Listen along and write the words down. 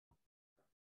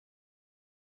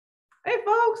Hey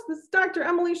folks, this is Dr.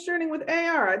 Emily Schoerning with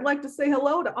AR. I'd like to say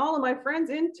hello to all of my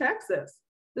friends in Texas.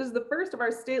 This is the first of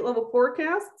our state level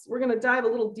forecasts. We're going to dive a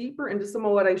little deeper into some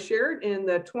of what I shared in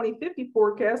the 2050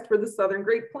 forecast for the Southern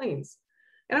Great Plains.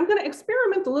 And I'm going to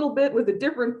experiment a little bit with a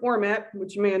different format,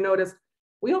 which you may have noticed.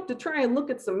 We hope to try and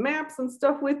look at some maps and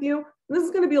stuff with you. And this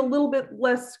is going to be a little bit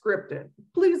less scripted.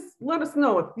 Please let us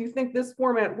know if you think this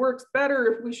format works better,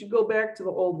 or if we should go back to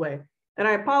the old way. And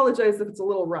I apologize if it's a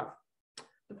little rough.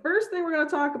 The first thing we're going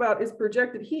to talk about is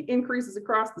projected heat increases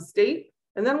across the state,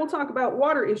 and then we'll talk about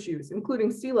water issues, including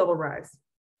sea level rise.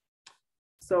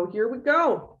 So here we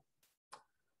go.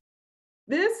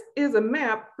 This is a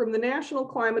map from the National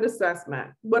Climate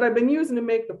Assessment, what I've been using to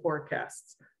make the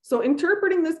forecasts. So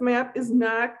interpreting this map is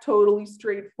not totally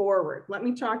straightforward. Let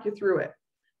me talk you through it.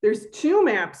 There's two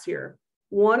maps here.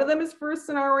 One of them is for a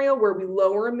scenario where we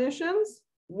lower emissions.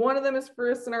 One of them is for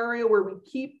a scenario where we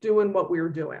keep doing what we're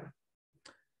doing.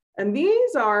 And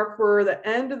these are for the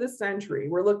end of the century.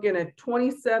 We're looking at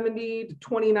 2070 to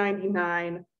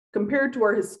 2099 compared to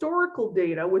our historical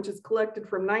data, which is collected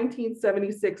from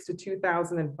 1976 to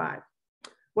 2005.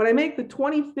 When I make the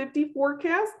 2050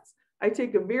 forecasts, I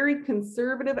take a very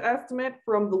conservative estimate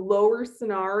from the lower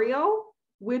scenario,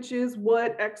 which is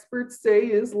what experts say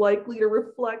is likely to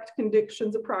reflect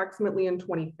conditions approximately in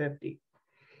 2050.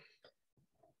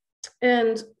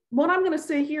 And what I'm going to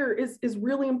say here is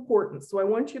really important, so I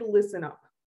want you to listen up.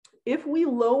 If we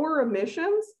lower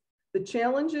emissions, the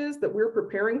challenges that we're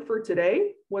preparing for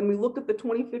today, when we look at the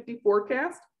 2050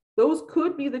 forecast, those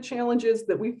could be the challenges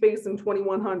that we face in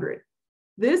 2100.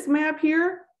 This map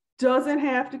here doesn't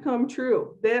have to come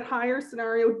true. That higher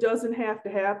scenario doesn't have to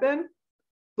happen.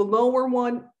 The lower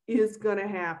one is going to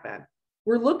happen.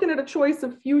 We're looking at a choice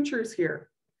of futures here.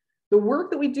 The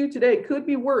work that we do today could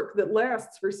be work that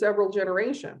lasts for several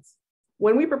generations.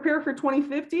 When we prepare for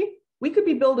 2050, we could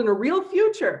be building a real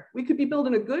future. We could be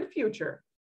building a good future.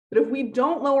 But if we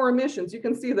don't lower emissions, you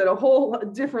can see that a whole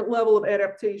different level of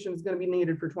adaptation is going to be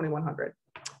needed for 2100.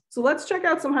 So let's check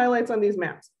out some highlights on these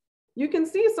maps. You can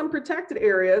see some protected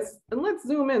areas, and let's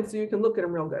zoom in so you can look at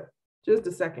them real good. Just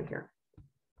a second here.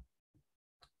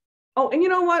 Oh, and you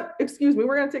know what? Excuse me,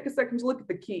 we're going to take a second to look at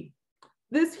the key.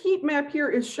 This heat map here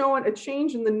is showing a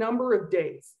change in the number of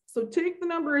days. So take the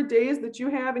number of days that you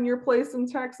have in your place in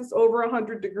Texas over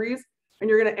 100 degrees, and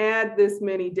you're going to add this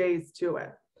many days to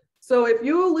it. So if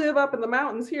you live up in the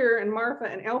mountains here in Marfa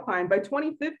and Alpine, by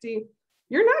 2050,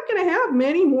 you're not going to have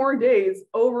many more days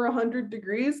over 100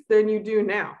 degrees than you do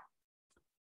now.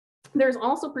 There's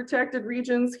also protected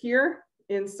regions here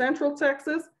in central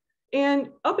Texas, and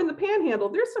up in the Panhandle,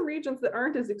 there's some regions that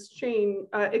aren't as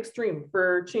extreme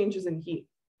for changes in heat.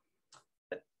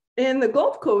 In the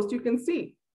Gulf Coast, you can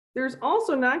see there's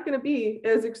also not going to be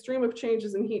as extreme of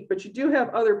changes in heat, but you do have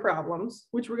other problems,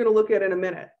 which we're going to look at in a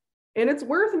minute. And it's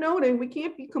worth noting, we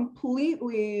can't be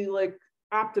completely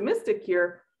optimistic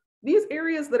here. These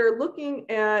areas that are looking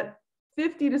at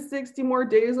 50 to 60 more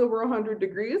days over 100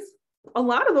 degrees, a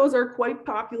lot of those are quite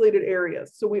populated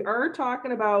areas. So we are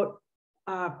talking about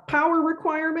power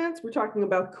requirements, we're talking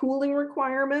about cooling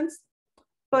requirements,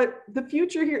 but the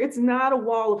future here, it's not a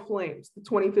wall of flames, the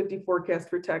 2050 forecast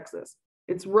for Texas.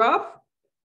 It's rough,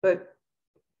 but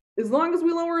as long as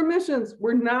we lower emissions,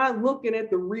 we're not looking at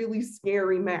the really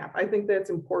scary map. I think that's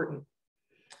important.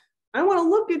 I want to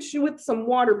look at you with some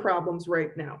water problems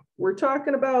right now. We're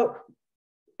talking about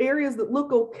areas that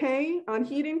look okay on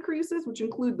heat increases, which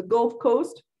include the Gulf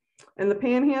Coast and the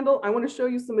Panhandle. I want to show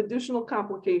you some additional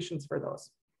complications for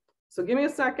those. So give me a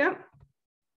second.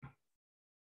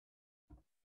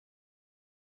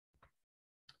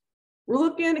 We're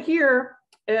looking here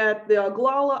at the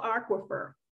Oglala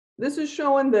Aquifer. This is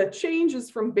showing the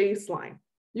changes from baseline.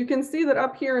 You can see that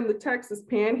up here in the Texas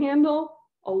Panhandle,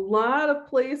 a lot of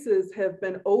places have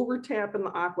been overtapping the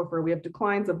aquifer. We have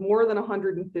declines of more than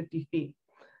 150 feet.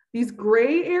 These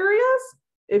gray areas,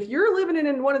 if you're living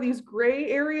in one of these gray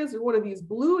areas or one of these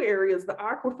blue areas, the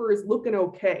aquifer is looking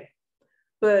okay.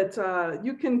 But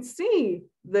you can see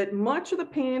that much of the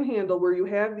Panhandle where you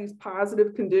have these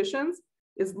positive conditions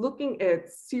is looking at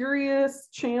serious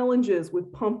challenges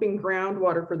with pumping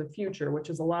groundwater for the future, which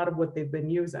is a lot of what they've been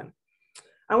using.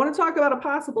 I want to talk about a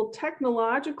possible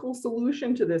technological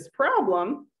solution to this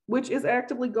problem, which is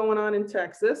actively going on in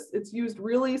Texas. It's used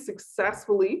really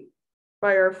successfully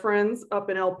by our friends up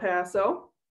in El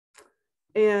Paso,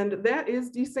 and that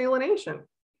is desalination.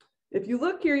 If you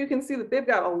look here, you can see that they've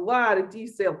got a lot of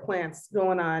desal plants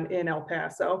going on in El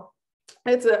Paso.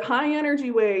 It's a high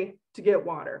energy way to get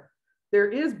water. There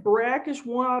is brackish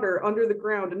water under the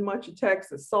ground in much of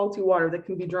Texas, salty water that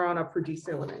can be drawn up for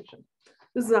desalination.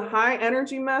 This is a high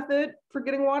energy method for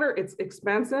getting water. It's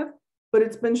expensive, but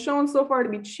it's been shown so far to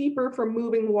be cheaper from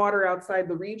moving water outside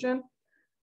the region.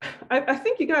 I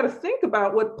think you got to think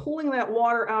about what pulling that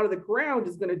water out of the ground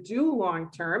is going to do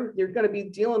long term. You're going to be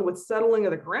dealing with settling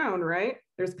of the ground, right?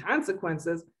 There's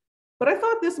consequences. But I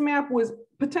thought this map was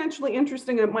potentially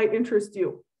interesting and it might interest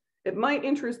you. It might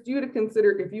interest you to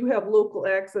consider if you have local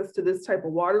access to this type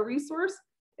of water resource.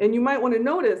 And you might want to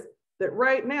notice that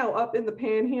right now up in the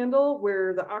panhandle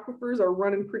where the aquifers are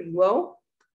running pretty low,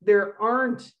 there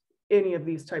aren't any of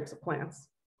these types of plants.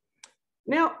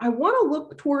 Now, I want to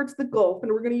look towards the Gulf,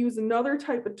 and we're going to use another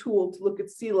type of tool to look at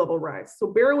sea level rise. So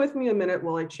bear with me a minute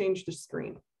while I change the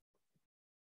screen.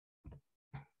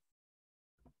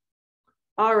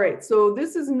 All right, so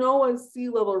this is NOAA's sea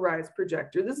level rise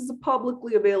projector. This is a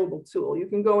publicly available tool. You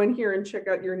can go in here and check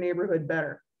out your neighborhood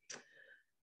better.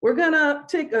 We're going to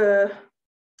take a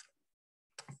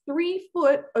 3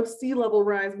 foot of sea level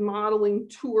rise modeling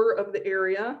tour of the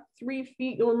area. 3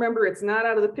 feet, you'll remember it's not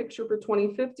out of the picture for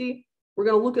 2050. We're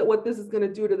going to look at what this is going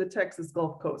to do to the Texas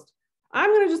Gulf Coast.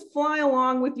 I'm going to just fly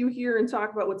along with you here and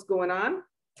talk about what's going on.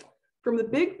 From the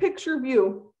big picture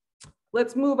view,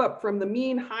 let's move up from the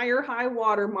mean higher high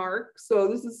water mark. So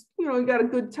this is, you got a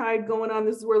good tide going on.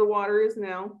 This is where the water is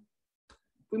now.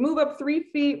 If we move up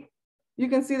 3 feet, you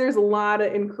can see there's a lot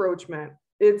of encroachment.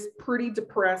 It's pretty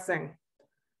depressing.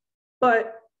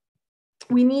 But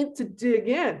we need to dig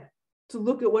in to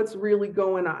look at what's really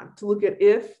going on, to look at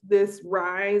if this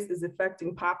rise is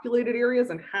affecting populated areas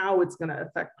and how it's going to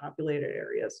affect populated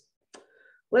areas.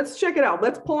 Let's check it out.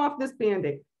 Let's pull off this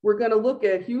Band-Aid. We're going to look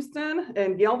at Houston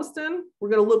and Galveston. We're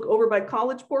going to look over by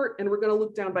Collegeport, and we're going to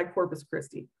look down by Corpus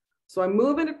Christi. So I'm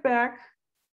moving it back,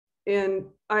 and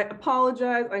I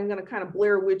apologize. I'm going to kind of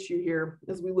Blair Witch you here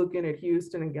as we look in at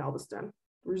Houston and Galveston.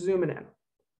 We're zooming in.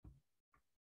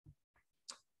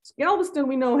 Galveston,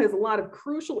 we know, has a lot of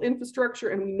crucial infrastructure,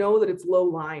 and we know that it's low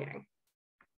lying.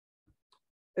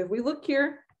 If we look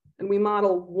here and we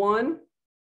model 1,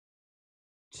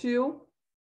 2,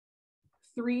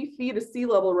 3 feet of sea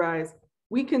level rise,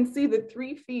 we can see that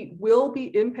 3 feet will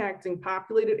be impacting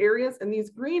populated areas. And these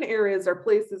green areas are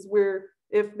places where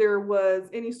if there was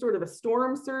any sort of a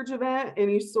storm surge event,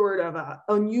 any sort of a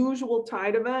unusual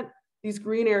tide event, these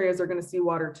green areas are going to see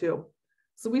water too.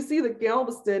 So we see that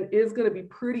Galveston is going to be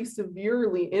pretty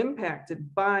severely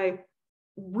impacted by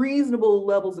reasonable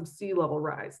levels of sea level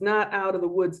rise, not out of the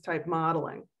woods type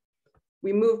modeling.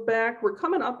 We move back, we're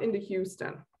coming up into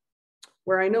Houston,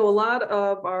 where I know a lot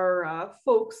of our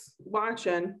folks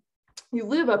watching, you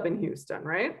live up in Houston,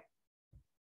 right?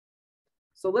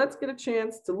 So let's get a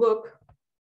chance to look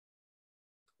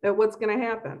at what's going to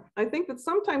happen. I think that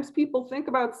sometimes people think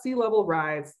about sea level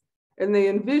rise and they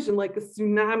envision like a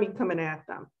tsunami coming at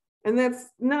them. And that's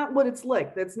not what it's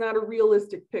like. That's not a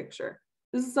realistic picture.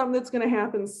 This is something that's going to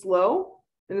happen slow,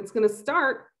 and it's going to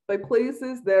start by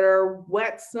places that are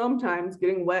wet sometimes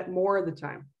getting wet more of the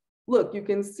time. Look, you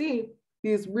can see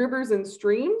these rivers and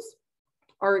streams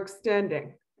are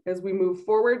extending as we move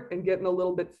forward and getting a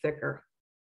little bit thicker.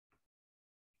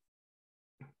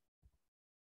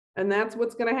 And that's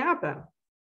what's going to happen.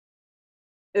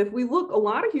 If we look, a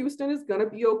lot of Houston is going to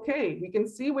be okay. We can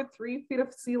see with 3 feet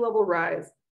of sea level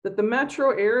rise that the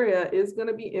metro area is going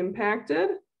to be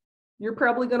impacted. You're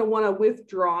probably going to want to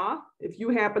withdraw if you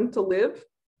happen to live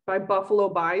by Buffalo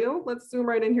Bayou. Let's zoom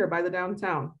right in here by the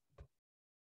downtown.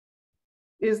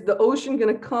 Is the ocean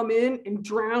going to come in and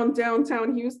drown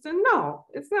downtown Houston? No,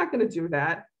 it's not going to do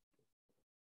that.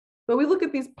 But we look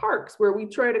at these parks where we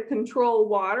try to control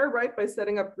water, right, by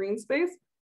setting up green space.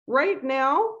 Right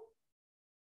now,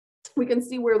 we can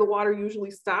see where the water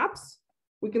usually stops.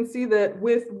 We can see that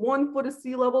with 1 foot of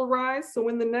sea level rise, so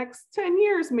in the next 10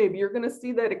 years, maybe you're going to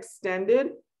see that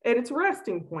extended at its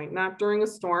resting point, not during a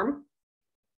storm.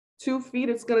 2 feet,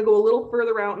 it's going to go a little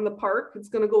further out in the park. It's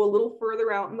going to go a little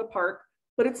further out in the park,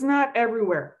 but it's not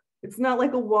everywhere. It's not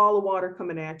like a wall of water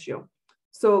coming at you.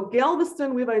 So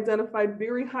Galveston, we've identified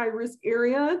very high risk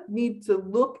area, need to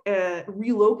look at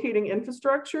relocating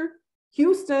infrastructure.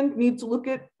 Houston needs to look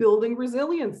at building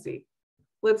resiliency.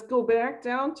 Let's go back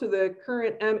down to the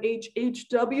current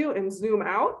MHHW and zoom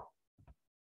out.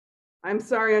 I'm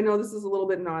sorry, I know this is a little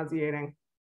bit nauseating.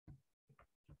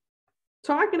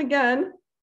 Talking again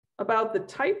about the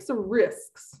types of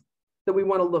risks that we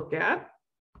want to look at.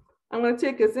 I'm going to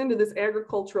take us into this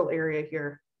agricultural area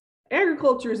here.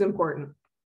 Agriculture is important.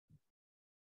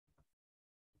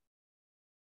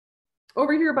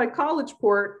 Over here by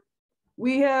Collegeport,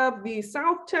 we have the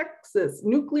South Texas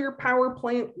Nuclear Power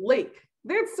Plant Lake.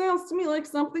 That sounds to me like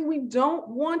something we don't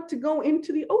want to go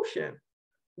into the ocean,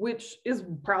 which is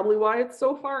probably why it's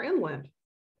so far inland.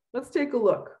 Let's take a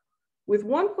look. With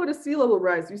 1 foot of sea level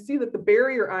rise, you see that the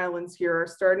barrier islands here are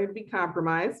starting to be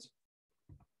compromised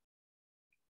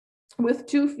with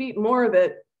 2 feet more of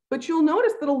it. But you'll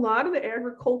notice that a lot of the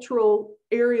agricultural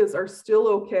areas are still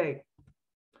okay.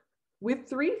 With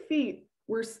 3 feet,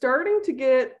 we're starting to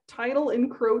get tidal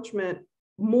encroachment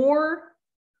more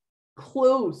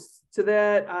close to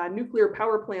that nuclear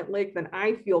power plant lake than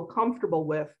I feel comfortable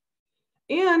with.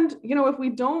 And, you know, if we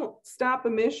don't stop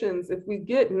emissions, if we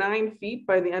get 9 feet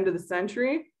by the end of the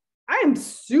century, I am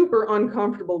super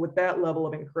uncomfortable with that level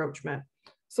of encroachment.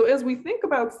 So as we think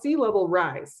about sea level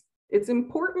rise, it's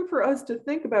important for us to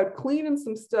think about cleaning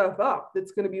some stuff up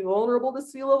that's going to be vulnerable to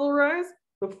sea level rise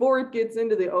before it gets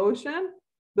into the ocean,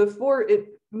 before it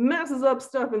messes up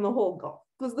stuff in the whole Gulf.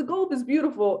 Because the Gulf is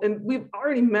beautiful and we've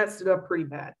already messed it up pretty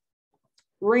bad.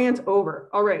 Rant over.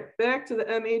 All right, back to the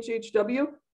MHHW.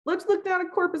 Let's look down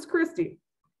at Corpus Christi.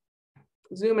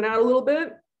 Zooming out a little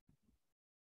bit.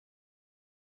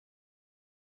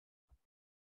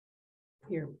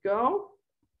 Here we go.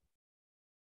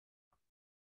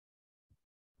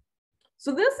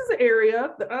 So this is an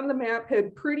area that on the map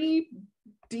had pretty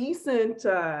decent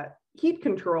heat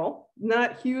control,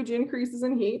 not huge increases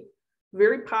in heat,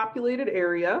 very populated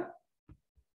area.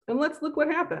 And let's look what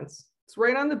happens. It's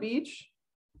right on the beach.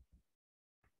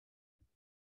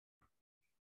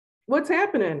 What's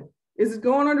happening? Is it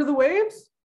going under the waves?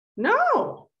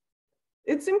 No.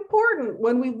 It's important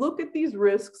when we look at these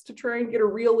risks to try and get a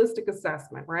realistic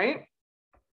assessment, right?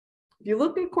 If you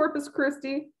look at Corpus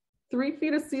Christi, 3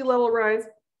 feet of sea level rise,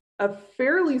 a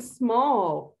fairly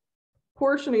small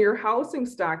portion of your housing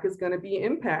stock is going to be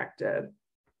impacted.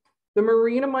 The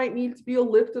marina might need to be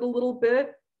lifted a little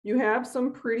bit. You have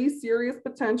some pretty serious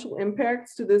potential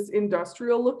impacts to this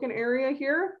industrial looking area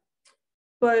here.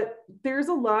 But there's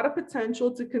a lot of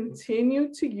potential to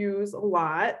continue to use a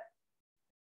lot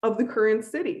of the current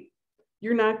city.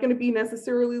 You're not going to be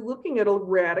necessarily looking at a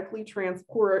radically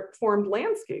transformed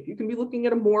landscape. You can be looking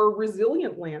at a more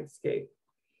resilient landscape.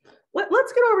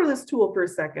 Let's get over this tool for a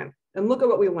second and look at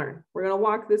what we learned. We're going to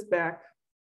walk this back.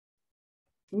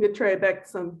 I'm going to try it back to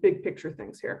some big picture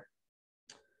things here.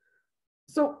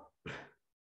 So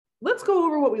let's go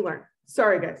over what we learned.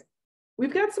 Sorry, guys.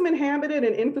 We've got some inhabited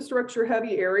and infrastructure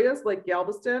heavy areas like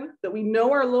Galveston that we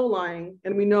know are low lying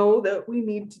and we know that we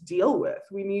need to deal with.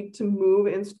 We need to move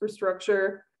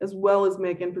infrastructure as well as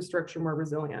make infrastructure more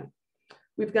resilient.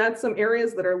 We've got some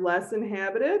areas that are less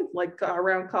inhabited, like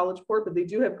around College Port, but they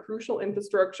do have crucial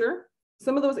infrastructure.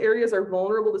 Some of those areas are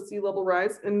vulnerable to sea level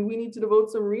rise and we need to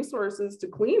devote some resources to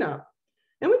clean up.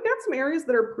 And we've got some areas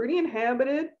that are pretty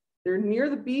inhabited. They're near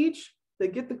the beach. They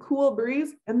get the cool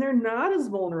breeze and they're not as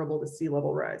vulnerable to sea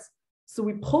level rise. So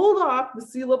we pulled off the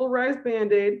sea level rise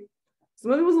Band-Aid.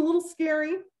 Some of it was a little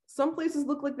scary. Some places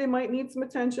look like they might need some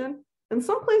attention and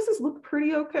some places look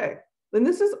pretty okay. And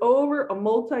this is over a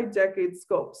multi-decade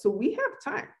scope. So we have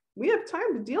time. We have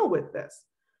time to deal with this.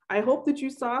 I hope that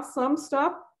you saw some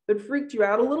stuff that freaked you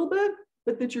out a little bit,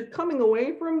 but that you're coming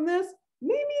away from this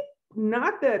maybe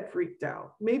not that freaked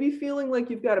out. Maybe feeling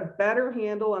like you've got a better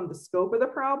handle on the scope of the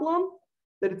problem,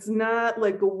 that it's not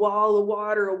like a wall of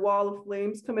water, a wall of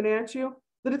flames coming at you,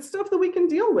 that it's stuff that we can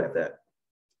deal with it.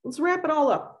 Let's wrap it all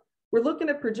up. We're looking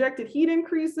at projected heat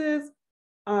increases,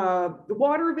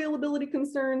 water availability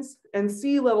concerns, and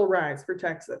sea level rise for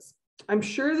Texas. I'm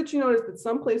sure that you noticed that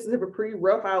some places have a pretty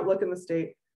rough outlook in the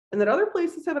state and that other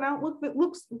places have an outlook that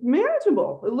looks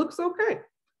manageable. It looks okay.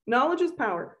 Knowledge is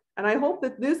power. And I hope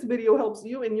that this video helps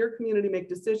you and your community make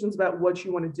decisions about what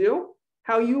you want to do,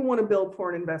 how you want to build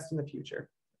for and invest in the future.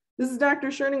 This is Dr.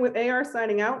 Schoerning with AR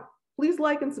signing out. Please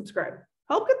like and subscribe.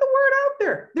 Help get the word out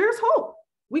there. There's hope.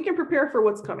 We can prepare for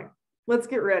what's coming. Let's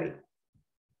get ready.